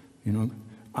 You know,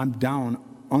 I'm down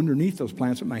underneath those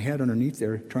plants with my head underneath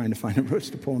there trying to find the roots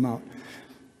to pull them out.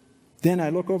 Then I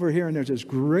look over here and there's this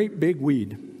great big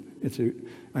weed. I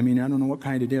don't know what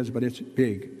kind it is, but it's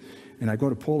big. And I go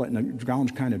to pull it and the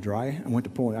ground's kind of dry. I went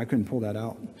to pull it. I couldn't pull that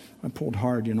out. I pulled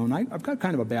hard, you know, and I've got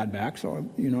kind of a bad back, so,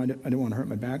 you know, I didn't want to hurt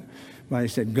my back. But I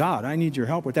said, God, I need your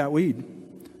help with that weed.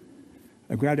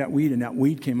 I grabbed that weed and that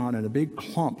weed came out in a big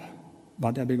clump,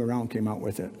 about that big around came out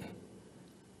with it.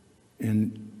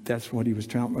 And that's what he was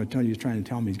trying to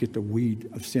tell me is get the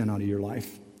weed of sin out of your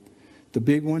life. The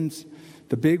big ones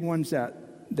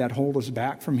that hold us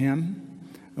back from him,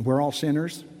 we're all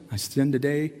sinners. I sin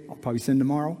today, I'll probably sin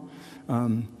tomorrow.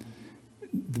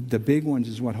 The big ones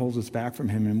is what holds us back from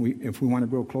him, and if we want to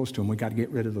grow close to him, we got to get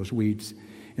rid of those weeds.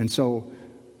 And so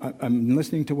I'm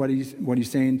listening to what he's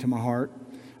saying to my heart.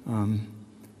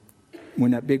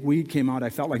 When that big weed came out, I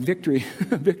felt like victory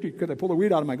because I pulled a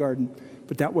weed out of my garden.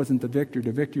 But that wasn't the victory.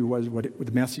 The victory was what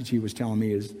the message he was telling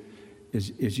me is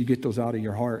you get those out of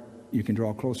your heart, you can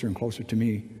draw closer and closer to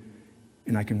me,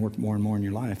 and I can work more and more in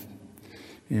your life.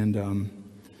 And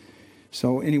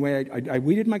so anyway, I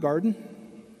weeded my garden,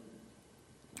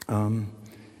 and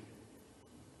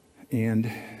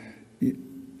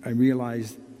I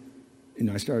realized, you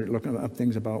know, I started looking up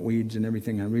things about weeds and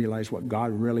everything. I realized what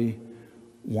God really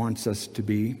wants us to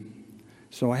be.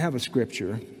 So I have a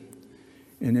scripture,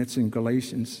 and it's in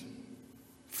Galatians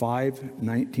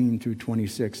 5:19 through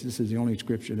 26. This is the only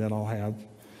scripture that I'll have.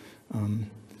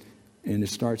 And it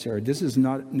starts there. This is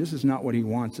not what he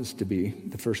wants us to be,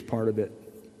 the first part of it,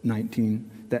 19.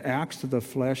 The acts of the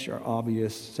flesh are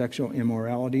obvious: sexual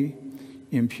immorality,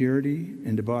 impurity,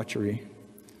 and debauchery.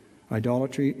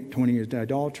 Idolatry, 20 is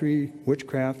idolatry,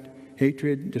 witchcraft,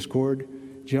 hatred, discord,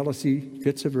 jealousy,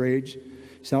 fits of rage,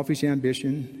 selfish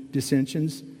ambition,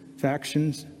 dissensions,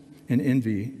 factions, and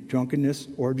envy, drunkenness,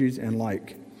 orgies, and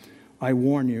like. I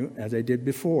warn you, as I did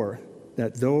before,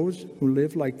 that those who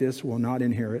live like this will not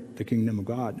inherit the kingdom of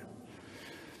God.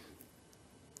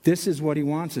 This is what he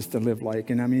wants us to live like,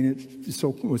 and I mean, it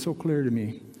was so clear to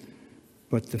me.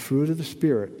 But the fruit of the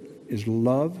Spirit is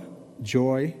love,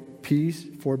 joy, peace,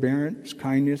 forbearance,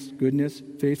 kindness, goodness,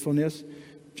 faithfulness,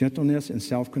 gentleness, and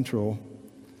self-control.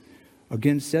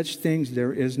 Against such things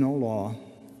there is no law.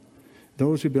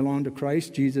 Those who belong to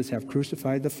Christ Jesus have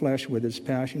crucified the flesh with its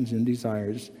passions and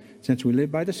desires. Since we live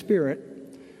by the Spirit,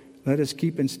 let us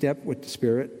keep in step with the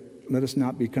Spirit. Let us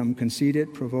not become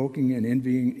conceited, provoking, and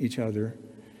envying each other.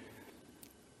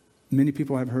 Many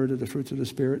people have heard of the fruits of the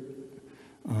Spirit.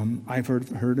 I've heard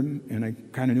them, and I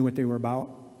kind of knew what they were about.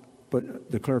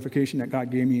 But the clarification that God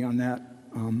gave me on that,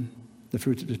 the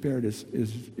fruits of the Spirit,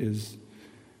 is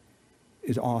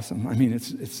awesome. I mean,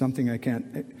 it's something I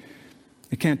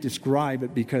can't describe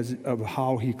it because of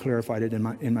how he clarified it in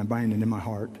my mind and in my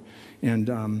heart.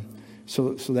 And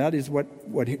so that is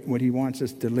what he wants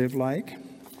us to live like.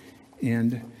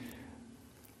 And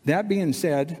that being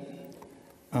said,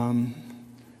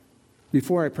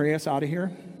 before I pray us out of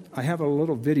here, I have a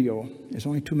little video. It's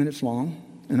only 2 minutes long,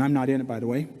 and I'm not in it, by the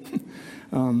way.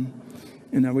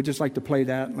 And I would just like to play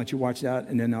that and let you watch that,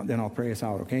 and then I'll pray us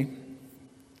out, okay?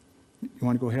 You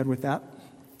want to go ahead with that?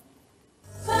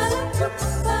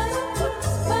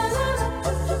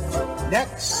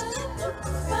 Next.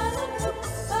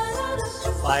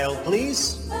 File,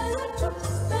 please.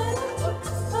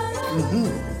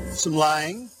 Some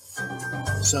lying,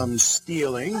 some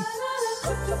stealing,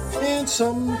 and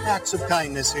some acts of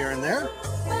kindness here and there.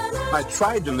 I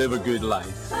tried to live a good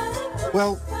life.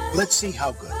 Well, let's see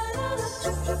how good.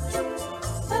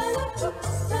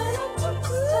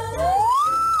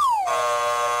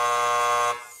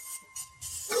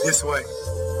 This way.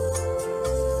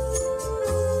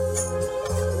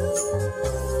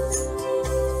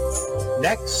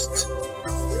 Next.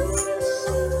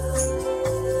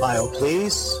 File,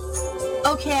 please.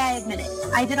 Okay, I admit it.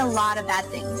 I did a lot of bad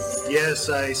things. Yes,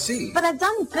 I see. But I've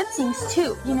done good things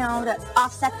too, you know, to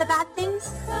offset the bad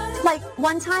things. Like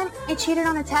one time I cheated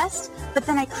on a test, but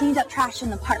then I cleaned up trash in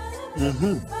the park.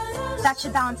 That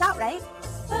should balance out, right?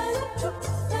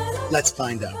 Let's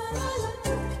find out.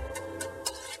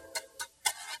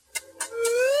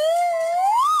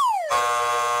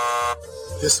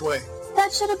 This way.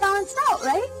 That should have balanced out,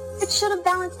 right? It should have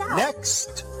balanced out.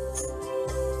 Next.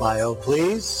 File,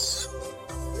 please.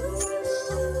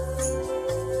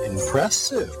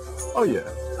 Impressive. Oh, yeah.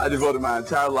 I devoted my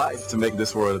entire life to make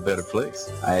this world a better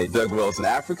place. I dug wells in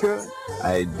Africa.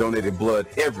 I donated blood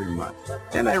every month.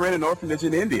 And I ran an orphanage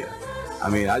in India. I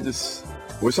mean, I just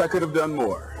wish I could have done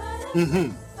more.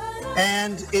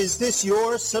 And is this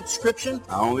your subscription?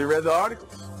 I only read the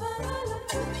articles.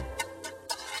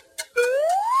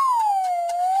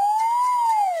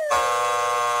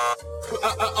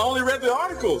 I only read the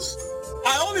articles.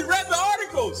 I only read the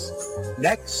articles.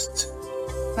 Next.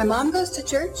 My mom goes to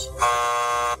church.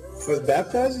 Was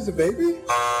baptized as a baby?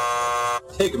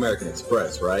 Take American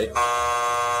Express, right?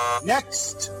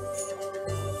 Next.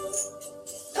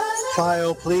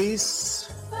 File, please.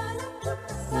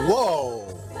 Whoa.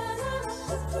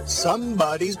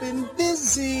 Somebody's been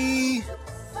busy.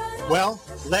 Well,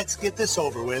 let's get this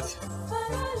over with.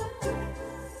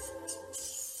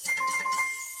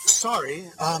 Sorry,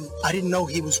 I didn't know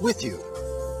he was with you.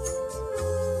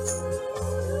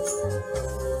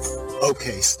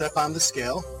 Okay, step on the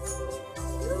scale.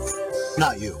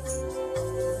 Not you.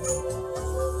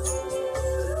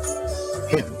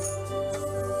 Him.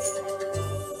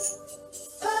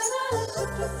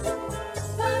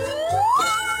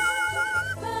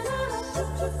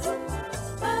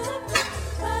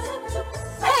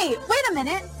 Hey, wait a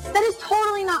minute. That is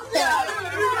totally not fair.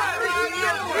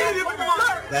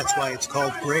 That's why it's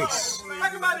called grace.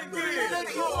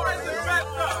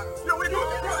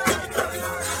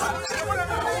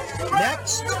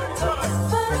 Next.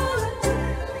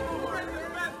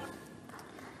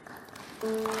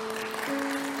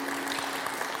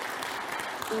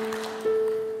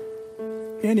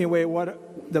 Anyway,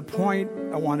 what the point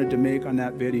I wanted to make on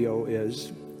that video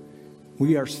is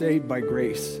we are saved by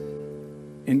grace.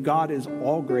 And God is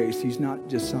all grace. He's not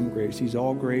just some grace. He's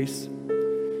all grace.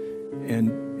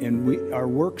 And our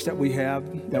works that we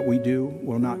have, that we do,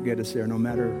 will not get us there no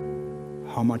matter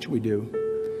how much we do.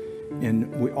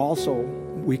 And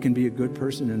we can be a good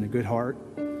person and a good heart,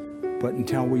 but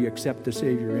until we accept the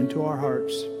Savior into our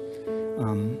hearts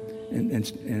and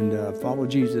follow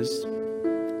Jesus,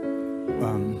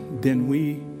 then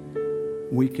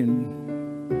we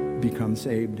can become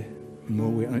saved.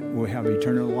 And we'll have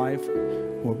eternal life.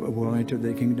 We'll enter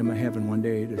the kingdom of heaven one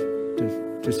day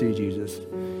to see Jesus.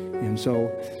 And so,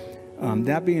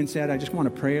 that being said, I just want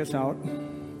to pray us out.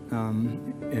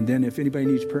 And then if anybody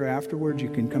needs prayer afterwards, you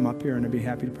can come up here and I'd be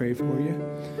happy to pray for you.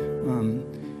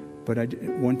 But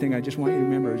one thing I just want you to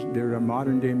remember is there are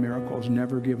modern day miracles.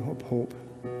 Never give up hope,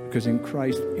 because in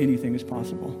Christ anything is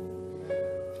possible.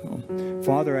 So,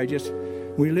 Father,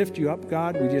 we lift you up,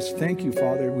 God. We just thank you,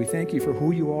 Father. We thank you for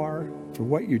who you are, for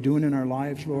what you're doing in our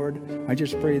lives, Lord. I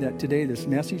just pray that today this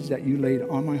message that you laid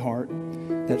on my heart,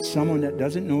 that someone that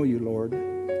doesn't know you, Lord,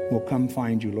 will come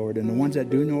find you, Lord. And the ones that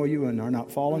do know you and are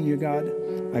not following you, God,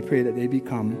 I pray that they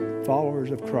become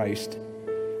followers of Christ.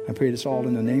 I pray this all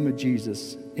in the name of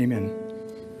Jesus. Amen.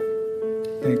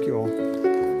 Thank you all.